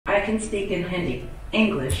I can speak in Hindi,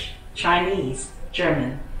 English, Chinese,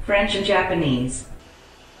 German, French, and Japanese.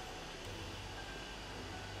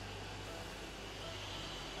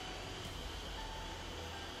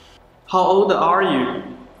 How old are you?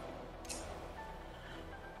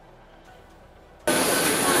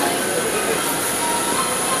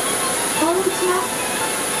 Hello.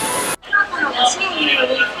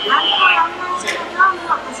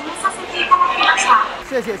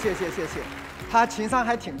 他情商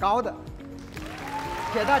还挺高的。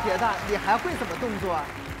铁蛋，你还会什么动作啊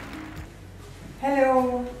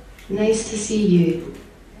Hello. Nice to see you.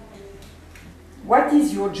 What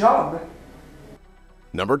is your job?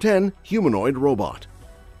 Number 10. Humanoid Robot.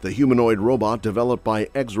 The humanoid robot developed by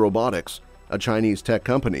X Robotics, a Chinese tech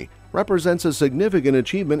company, represents a significant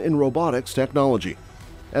achievement in robotics technology.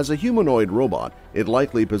 As a humanoid robot, it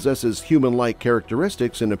likely possesses human-like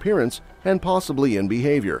characteristics in appearance and possibly in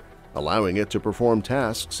behavior, allowing it to perform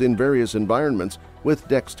tasks in various environments with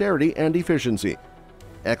dexterity and efficiency.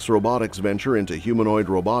 X Robotics' venture into humanoid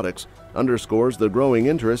robotics underscores the growing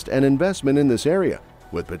interest and investment in this area,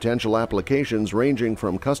 with potential applications ranging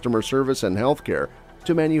from customer service and healthcare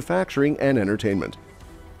to manufacturing and entertainment.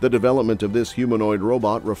 The development of this humanoid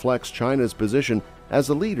robot reflects China's position as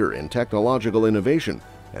a leader in technological innovation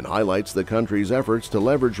and highlights the country's efforts to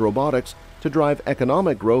leverage robotics to drive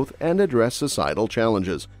economic growth and address societal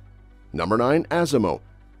challenges. Number 9. Asimo.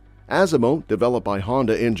 Asimo, developed by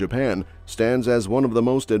Honda in Japan, stands as one of the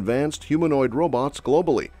most advanced humanoid robots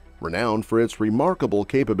globally, renowned for its remarkable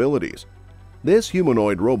capabilities. This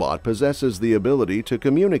humanoid robot possesses the ability to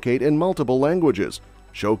communicate in multiple languages,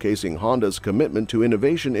 showcasing Honda's commitment to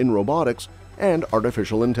innovation in robotics and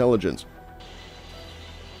artificial intelligence.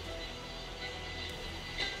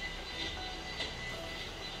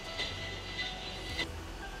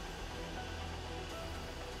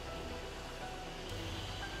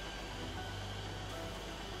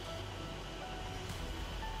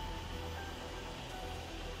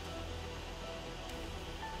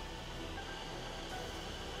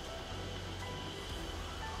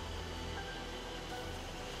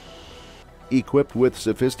 Equipped with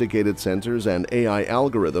sophisticated sensors and AI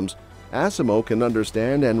algorithms, Asimo can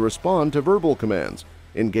understand and respond to verbal commands,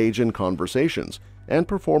 engage in conversations, and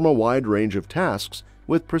perform a wide range of tasks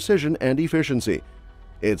with precision and efficiency.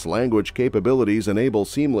 Its language capabilities enable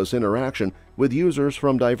seamless interaction with users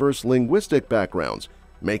from diverse linguistic backgrounds,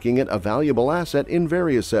 making it a valuable asset in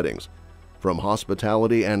various settings. From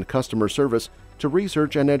hospitality and customer service to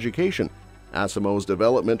research and education, Asimo's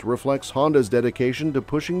development reflects Honda's dedication to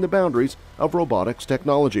pushing the boundaries of robotics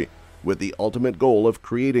technology, with the ultimate goal of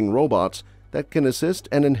creating robots that can assist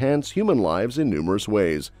and enhance human lives in numerous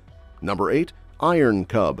ways. Number 8. Iron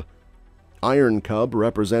Cub. Iron Cub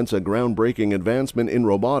represents a groundbreaking advancement in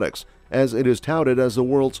robotics, as it is touted as the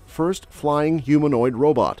world's first flying humanoid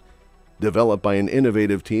robot. Developed by an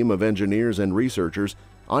innovative team of engineers and researchers,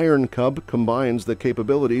 Iron Cub combines the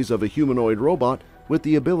capabilities of a humanoid robot with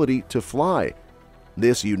the ability to fly.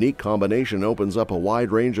 This unique combination opens up a wide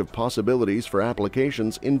range of possibilities for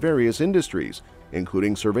applications in various industries,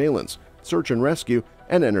 including surveillance, search and rescue,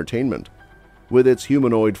 and entertainment. With its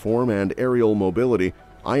humanoid form and aerial mobility,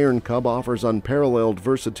 Iron Cub offers unparalleled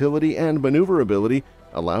versatility and maneuverability,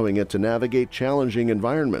 allowing it to navigate challenging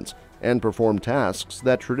environments and perform tasks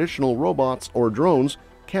that traditional robots or drones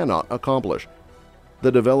cannot accomplish.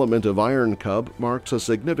 The development of Iron Cub marks a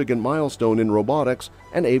significant milestone in robotics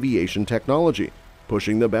and aviation technology,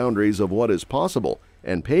 pushing the boundaries of what is possible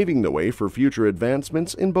and paving the way for future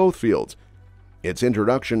advancements in both fields. Its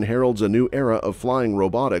introduction heralds a new era of flying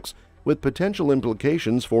robotics with potential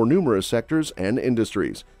implications for numerous sectors and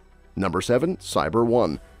industries. Number 7. Cyber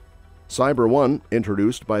One. Cyber One,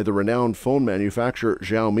 introduced by the renowned phone manufacturer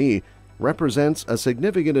Xiaomi, represents a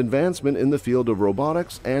significant advancement in the field of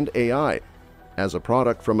robotics and AI. As a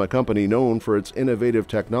product from a company known for its innovative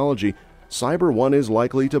technology, Cyber One is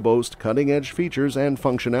likely to boast cutting-edge features and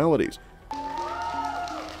functionalities.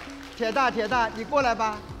 铁蛋，你过来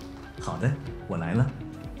吧。好的，我来了。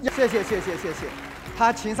谢谢。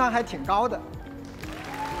他情商还挺高的。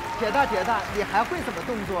铁蛋，你还会什么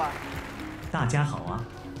动作啊？大家好啊，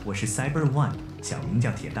我是 Cyber One， 小名叫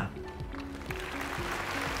铁蛋。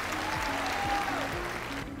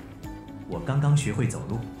我刚刚学会走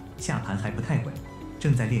路。 下盘还不太稳，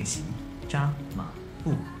正在练习扎马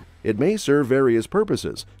步。 It may serve various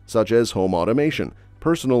purposes, such as home automation,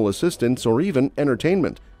 personal assistance, or even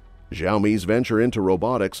entertainment. Xiaomi's venture into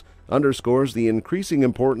robotics underscores the increasing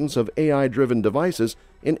importance of AI-driven devices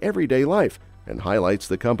in everyday life and highlights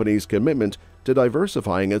the company's commitment to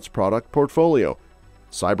diversifying its product portfolio.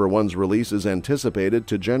 Cyber One's release is anticipated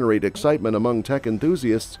to generate excitement among tech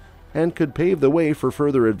enthusiasts and could pave the way for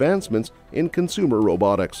further advancements in consumer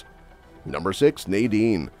robotics. Number 6.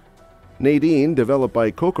 Nadine. Nadine, developed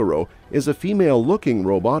by Kokoro, is a female-looking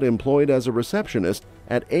robot employed as a receptionist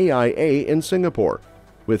at AIA in Singapore.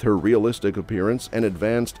 With her realistic appearance and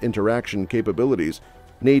advanced interaction capabilities,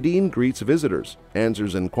 Nadine greets visitors,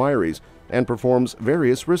 answers inquiries, and performs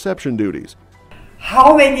various reception duties.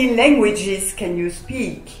 How many languages can you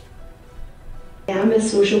speak? I am a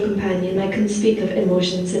social companion. I can speak of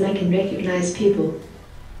emotions and I can recognize people.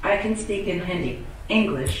 I can speak in Hindi,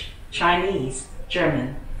 English, Chinese,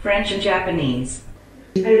 German, French, and Japanese.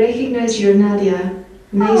 I recognize you're Nadia.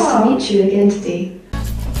 Nice to meet you again today.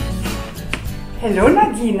 Hello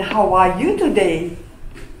Nadine, how are you today?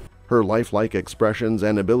 Her lifelike expressions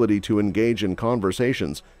and ability to engage in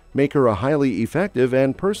conversations make her a highly effective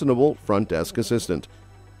and personable front desk assistant.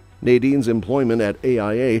 Nadine's employment at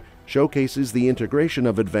AIA showcases the integration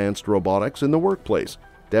of advanced robotics in the workplace,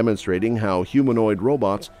 demonstrating how humanoid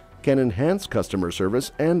robots can enhance customer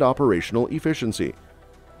service and operational efficiency.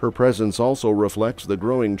 Her presence also reflects the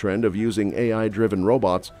growing trend of using AI-driven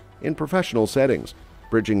robots in professional settings,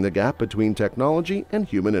 bridging the gap between technology and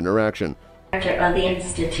human interaction. Director of the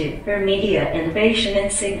Institute for Media Innovation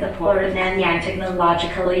in Singapore Nanyang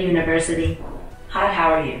Technological University. Hi, how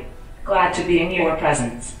are you? Glad to be in your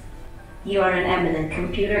presence. You are an eminent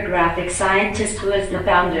computer graphics scientist who is the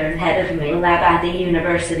founder and head of MAI Lab at the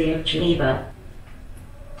University of Geneva.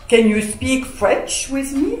 Can you speak French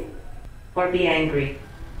with me? Or be angry.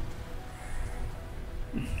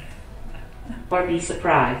 Or be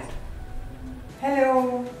surprised.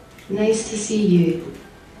 Hello. Nice to see you.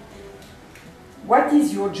 What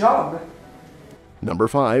is your job? Number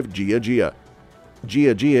 5. Jia Jia.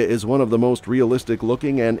 Jia Jia is one of the most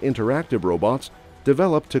realistic-looking and interactive robots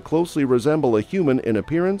developed to closely resemble a human in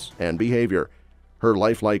appearance and behavior. Her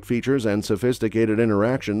lifelike features and sophisticated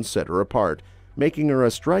interactions set her apart, making her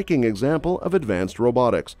a striking example of advanced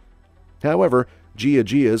robotics. However, Jia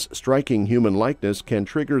Jia's striking human likeness can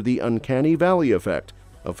trigger the uncanny valley effect,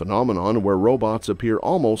 a phenomenon where robots appear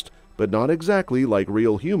almost, but not exactly like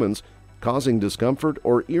real humans, causing discomfort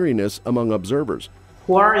or eeriness among observers.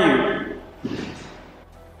 Who are you?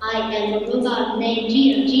 I am a robot named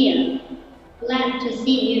Jia Jia. Glad to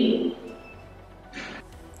see you.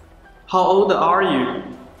 How old are you?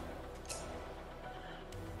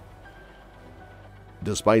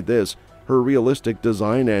 Despite this, her realistic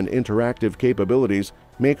design and interactive capabilities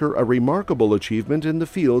make her a remarkable achievement in the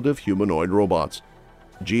field of humanoid robots.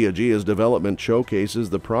 Jia Jia's development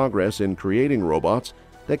showcases the progress in creating robots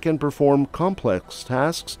that can perform complex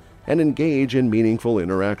tasks and engage in meaningful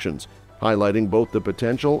interactions, highlighting both the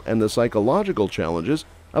potential and the psychological challenges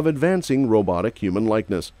of advancing robotic human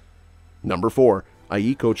likeness. Number 4.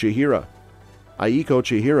 Aiko Chihira. Aiko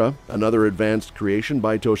Chihira, another advanced creation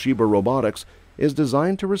by Toshiba Robotics, is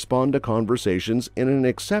designed to respond to conversations in an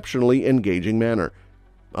exceptionally engaging manner.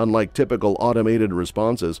 Unlike typical automated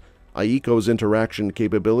responses, Aiko's interaction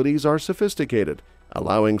capabilities are sophisticated,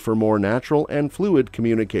 allowing for more natural and fluid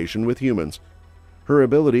communication with humans. Her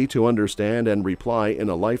ability to understand and reply in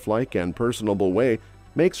a lifelike and personable way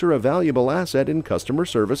makes her a valuable asset in customer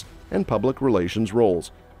service and public relations roles.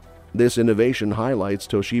 This innovation highlights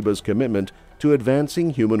Toshiba's commitment to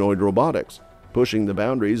advancing humanoid robotics, pushing the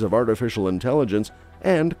boundaries of artificial intelligence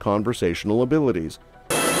and conversational abilities.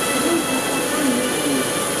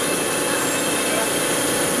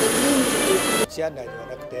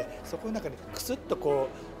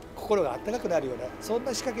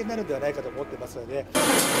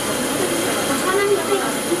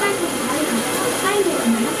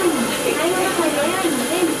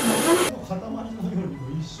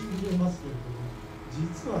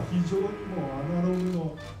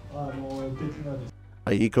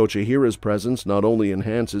 Aiko Chihira's presence not only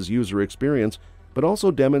enhances user experience, but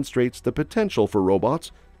also demonstrates the potential for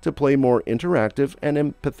robots to play more interactive and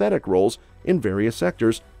empathetic roles in various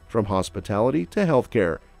sectors, from hospitality to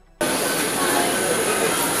healthcare.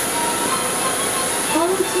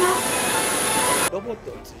 ロボッ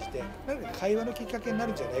トを通じて何か会話のきっかけにな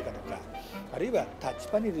るんじゃないかとか、あるいはタッチ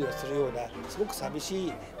パネルをするようなすごく寂し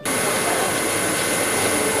い。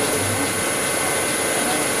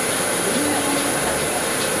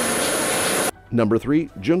Number 3.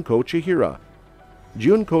 Junko Chihira.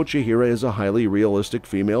 Junko Chihira is a highly realistic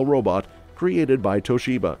female robot created by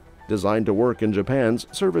Toshiba, designed to work in Japan's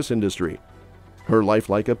service industry. Her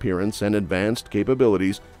lifelike appearance and advanced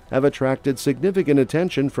capabilities have attracted significant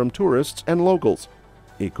attention from tourists and locals.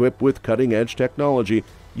 Equipped with cutting-edge technology,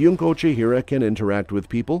 Junko Chihira can interact with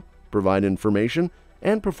people, provide information,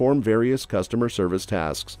 and perform various customer service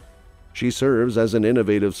tasks. She serves as an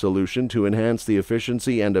innovative solution to enhance the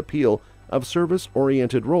efficiency and appeal of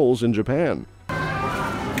service-oriented roles in Japan.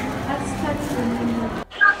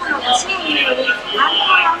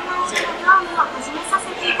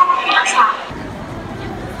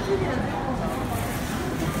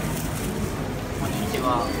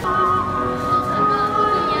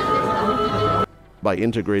 By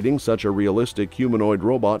integrating such a realistic humanoid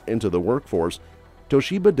robot into the workforce,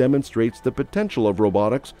 Toshiba demonstrates the potential of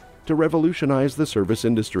robotics to revolutionize the service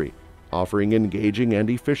industry, offering engaging and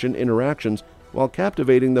efficient interactions while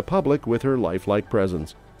captivating the public with her lifelike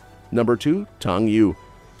presence. Number 2. Tang Yu.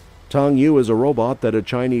 Tang Yu is a robot that a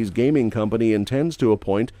Chinese gaming company intends to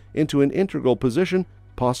appoint into an integral position,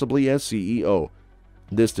 possibly as CEO.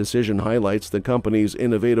 This decision highlights the company's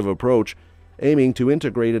innovative approach, aiming to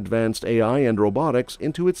integrate advanced AI and robotics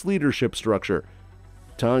into its leadership structure.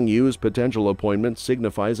 Tang Yu's potential appointment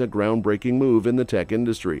signifies a groundbreaking move in the tech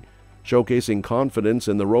industry, showcasing confidence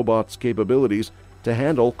in the robot's capabilities to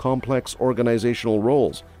handle complex organizational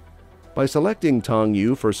roles. By selecting Tang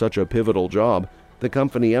Yu for such a pivotal job, the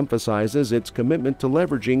company emphasizes its commitment to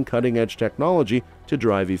leveraging cutting-edge technology to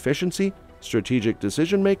drive efficiency, strategic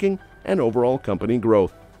decision-making, and overall company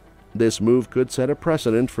growth. This move could set a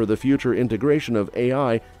precedent for the future integration of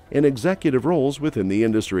AI in executive roles within the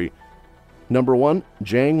industry. Number 1.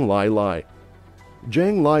 Zhang Lai Lai.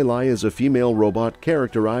 Zhang Lai Lai is a female robot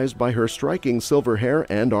characterized by her striking silver hair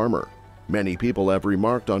and armor. Many people have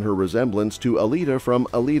remarked on her resemblance to Alita from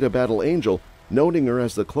Alita Battle Angel, noting her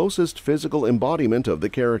as the closest physical embodiment of the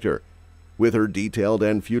character. With her detailed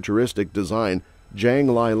and futuristic design,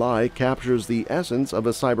 Zhang Lai Lai captures the essence of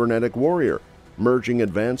a cybernetic warrior, merging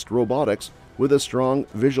advanced robotics with a strong,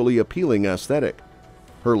 visually appealing aesthetic.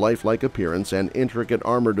 Her lifelike appearance and intricate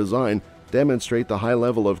armor design demonstrate the high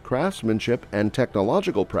level of craftsmanship and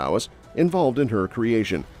technological prowess involved in her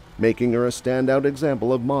creation, making her a standout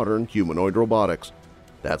example of modern humanoid robotics.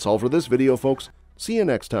 That's all for this video, folks. See you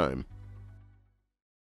next time.